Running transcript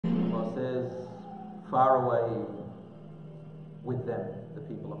far away with them, the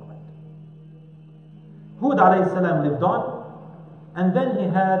people of Ad. Hud alayhi salam lived on, and then he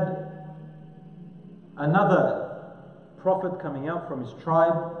had another prophet coming out from his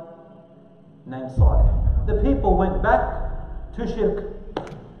tribe named Salih. The people went back to shirk.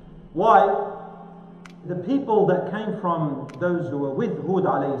 Why? The people that came from those who were with Hud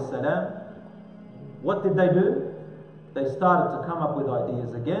alayhi salam, what did they do? They started to come up with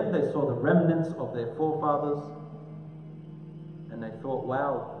ideas again. They saw the remnants of their forefathers and they thought,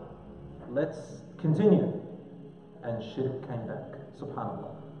 wow, let's continue. And shirk came back,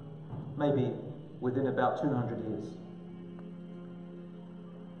 subhanAllah. Maybe within about 200 years.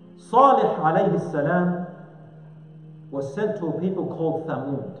 Salih alayhi salam was sent to a people called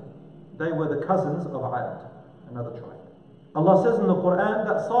Thamud. They were the cousins of Ad, another tribe. Allah says in the Quran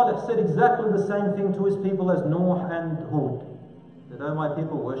that Salih said exactly the same thing to his people as Nuh and Hud. That, oh, my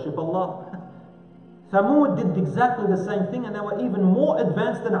people, worship Allah. Thamud did exactly the same thing, and they were even more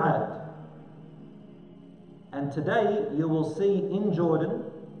advanced than Ad. And today you will see in Jordan,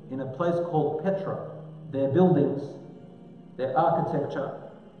 in a place called Petra, their buildings, their architecture,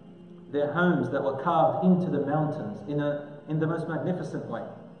 their homes that were carved into the mountains in the most magnificent way,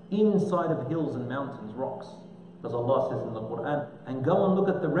 inside of hills and mountains, rocks, as Allah says in the Quran. And go and look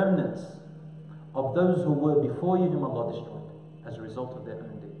at the remnants of those who were before you, whom Allah destroyed as a result of their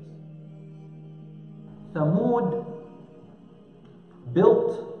own deeds. Thamud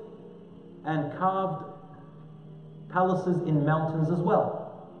built and carved palaces in mountains as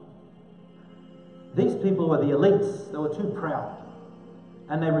well. These people were the elites. They were too proud,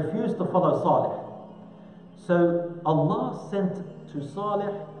 and they refused to follow Salih. So Allah sent to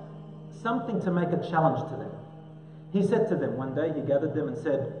Salih something to make a challenge to them. He said to them one day, he gathered them and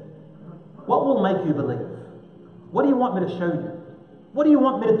said, what will make you believe? What do you want me to show you? What do you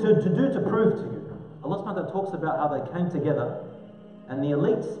want me to do to prove to you? Allah subhanahu wa ta'ala talks about how they came together and the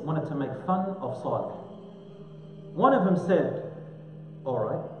elites wanted to make fun of Salih. One of them said, all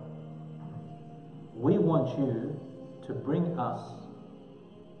right, we want you to bring us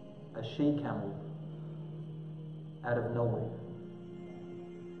a she-camel out of nowhere.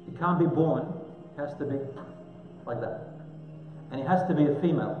 It can't be born, it has to be like that. And it has to be a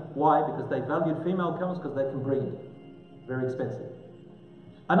female. Why? Because they valued female camels because they can breed. Very expensive.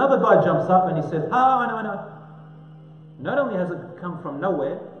 Another guy jumps up and he says, oh, no. Not only has it come from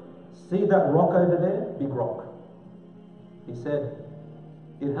nowhere, see that rock over there? Big rock. He said,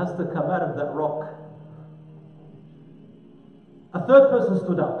 it has to come out of that rock. A third person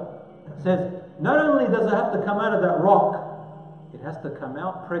stood up and says, not only does it have to come out of that rock, it has to come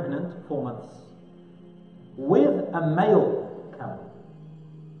out pregnant 4 months with a male camel.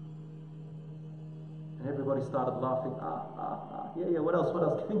 And everybody started laughing. Yeah, what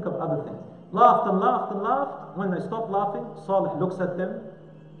else? Think of other things. Laughed and laughed and laughed. When they stopped laughing, Salih looks at them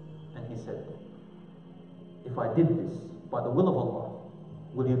and he said, if I did this by the will of Allah,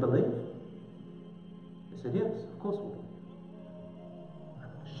 will you believe? They said, yes, of course we will.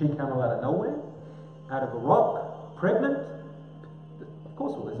 She camel out of nowhere, out of a rock, pregnant. Of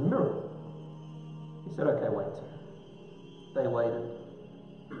course we'll. There's a miracle. He said, okay, wait. They waited.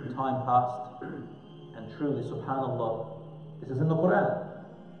 Time passed. And truly, subhanAllah, this is in the Quran.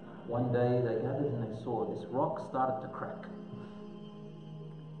 One day they gathered and they saw this rock started to crack.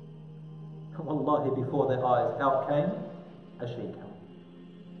 Wallahi, before their eyes, out came a she-camel.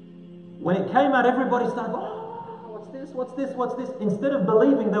 When it came out, everybody started going, what's this? Instead of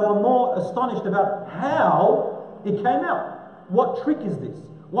believing, they were more astonished about how it came out. What trick is this?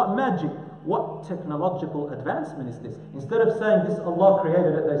 What magic? What technological advancement is this? Instead of saying this Allah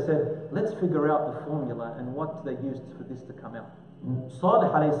created it, they said, let's figure out the formula and what they used for this to come out. Salih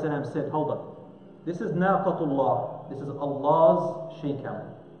alayhi salam said, hold on. This is naqatullah. This is Allah's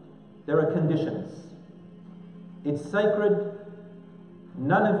she-camel. There are conditions. It's sacred.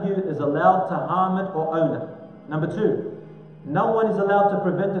 None of you is allowed to harm it or own it. Number 2, no one is allowed to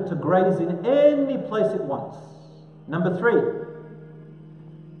prevent it to graze in any place it wants. Number 3,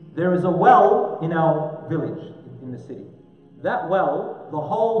 there is a well in our village, in the city. That well, the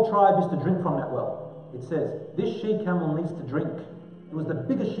whole tribe used to drink from that well. It says, this she-camel needs to drink. It was the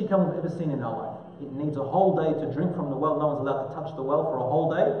biggest she-camel we've ever seen in our life. It needs a whole day to drink from the well. No one's allowed to touch the well for a whole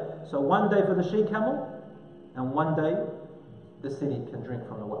day. So one day for the she-camel, and one day the city can drink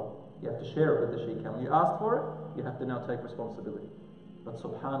from the well. You have to share it with the she-camel. You asked for it, you have to now take responsibility. But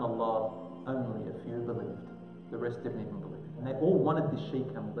subhanAllah, only a few believed. The rest didn't even believe. And they all wanted this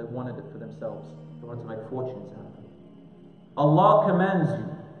she-camel. They wanted it for themselves. They wanted to make fortunes out of it. Allah commands you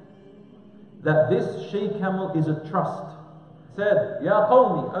that this she-camel is a trust. said, Ya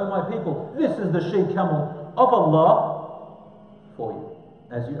qawmi, O my people, this is the she-camel of Allah for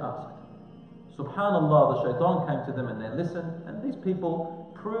you, as you asked. Subhanallah, the shaitan came to them and they listened, and these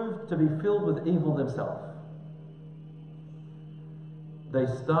people proved to be filled with evil themselves. They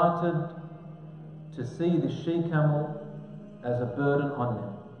started to see the she-camel as a burden on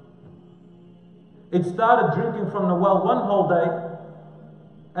them. It started drinking from the well one whole day,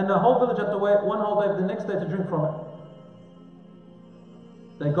 and the whole village had to wait one whole day for the next day to drink from it.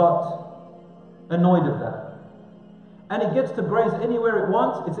 They got annoyed of that. And it gets to graze anywhere it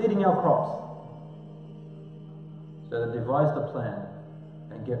wants, it's eating our crops. So they devised a plan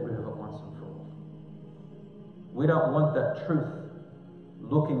and get rid of it once and for all. We don't want that truth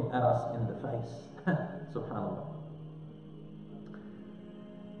looking at us in the face. Subhanallah.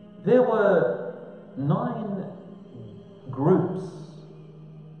 There were 9 groups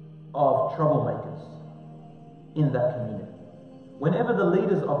of troublemakers in that community. Whenever the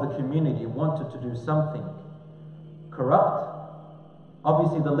leaders of the community wanted to do something corrupt,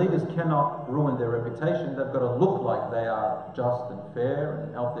 obviously the leaders cannot ruin their reputation. They've got to look like they are just and fair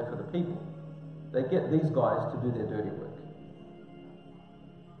and out there for the people. They get these guys to do their dirty work.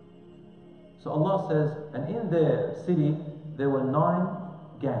 So Allah says, and in their city there were 9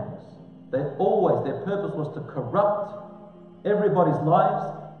 gangs. Their purpose was to corrupt everybody's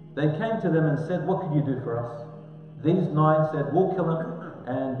lives. They came to them and said, what can you do for us? These 9 said, we'll kill him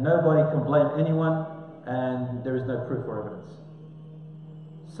and nobody can blame anyone and there is no proof or evidence.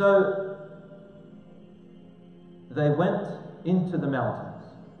 So they went into the mountains.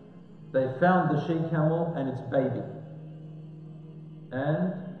 They found the she-camel and its baby.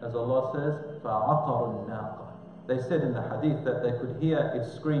 And as Allah says, فَعَقَرُوا النَّاقَةَ. They said in the Hadith that they could hear it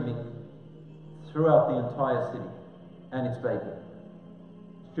screaming throughout the entire city and its baby.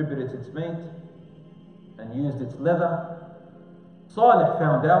 Distributed its meat and used its leather. Salih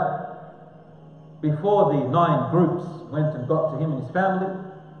found out before the 9 groups went and got to him and his family,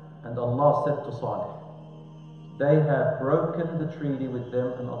 and Allah said to Salih, they have broken the treaty with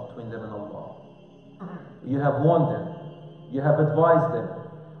them and between them and Allah. You have warned them, you have advised them,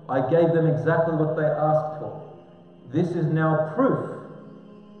 I gave them exactly what they asked for. This is now proof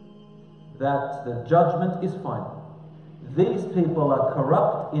that the judgment is final. These people are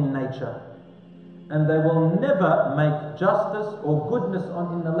corrupt in nature, and they will never make justice or goodness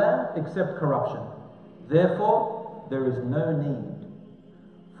in the land except corruption. Therefore, there is no need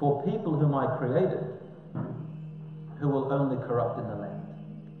for people whom I created who will only corrupt in the land.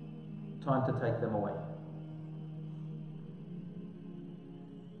 Time to take them away.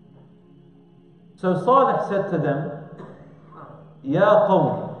 So Salih said to them, Ya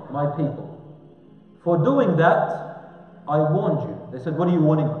qawm, my people, for doing that, I warned you. They said, what are you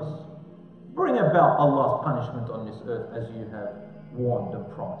warning us? Bring about Allah's punishment on this earth as you have warned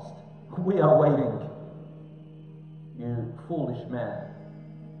and promised. We are waiting. You foolish man.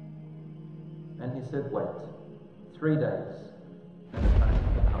 And he said, wait, 3 days. And the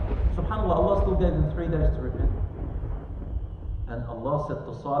punishment will come. SubhanAllah, Allah still gave them 3 days to repent. And Allah said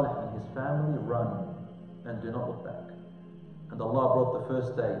to Salih and his family, run and do not look back. And Allah brought the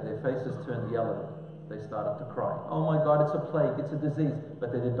first day, their faces turned yellow. They started to cry. Oh my God, it's a plague, it's a disease.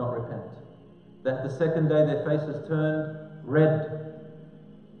 But they did not repent. Then the second day their faces turned red.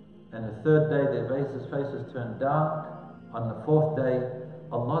 And the third day their faces turned dark. On the 4th day,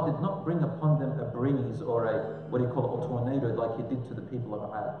 Allah did not bring upon them a breeze or a tornado like He did to the people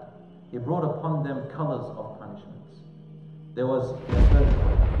of Ad. He brought upon them colors of punishments. There was an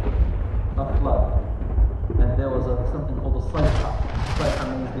earthquake, a flood, and there was something called a Shaykh. Shaykh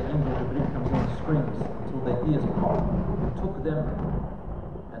means the angel Jibreel comes in and screams until their ears pop. He took them,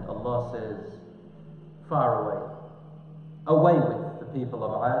 and Allah says, far away with the people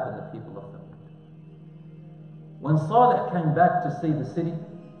of Ad and the people of Thamud. When Salih came back to see the city,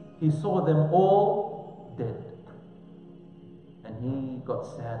 he saw them all dead. And he got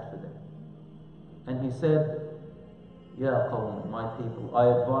sad for them. And he said, Ya qawm, my people, I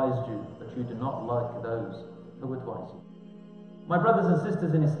advised you, but you do not like those who advise you. My brothers and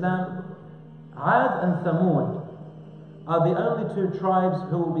sisters in Islam, Ad and Thamud are the only 2 tribes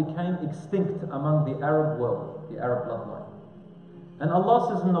who became extinct among the Arab world, the Arab bloodline. And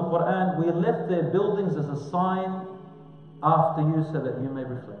Allah says in the Quran, we left their buildings as a sign after you so that you may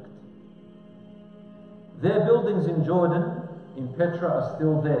reflect. Their buildings in Jordan, in Petra, are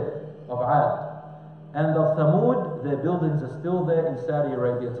still there, of Ad. And of Thamud, their buildings are still there in Saudi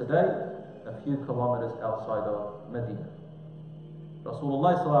Arabia today, a few kilometers outside of Medina.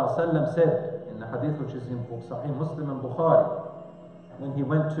 Rasulullah said in the hadith which is in Sahih Muslim and Bukhari, when he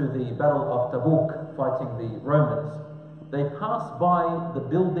went to the battle of Tabuk fighting the Romans, they passed by the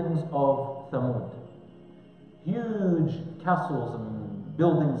buildings of Thamud. Huge castles and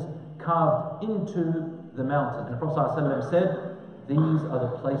buildings carved into the mountain. And the Prophet ﷺ said, these are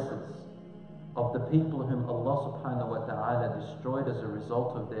the places of the people whom Allah subhanahu wa ta'ala destroyed as a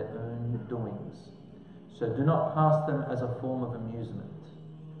result of their own doings. So do not pass them as a form of amusement,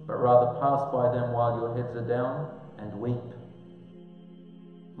 but rather pass by them while your heads are down and weep.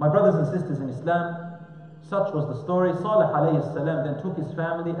 My brothers and sisters in Islam, such was the story. Salih alayhi salam then took his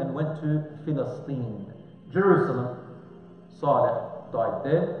family and went to Philistine, Jerusalem. Salih died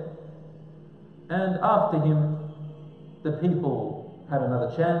there, and after him the people had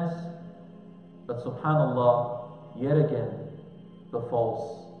another chance, but subhanallah, yet again the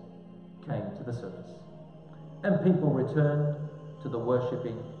false came to the surface, and people returned to the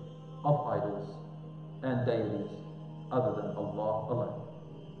worshipping of idols and deities other than Allah alone.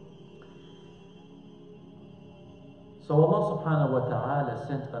 So Allah subhanahu wa ta'ala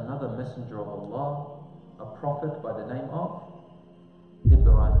sent another messenger of Allah, a prophet by the name of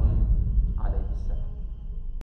Ibrahim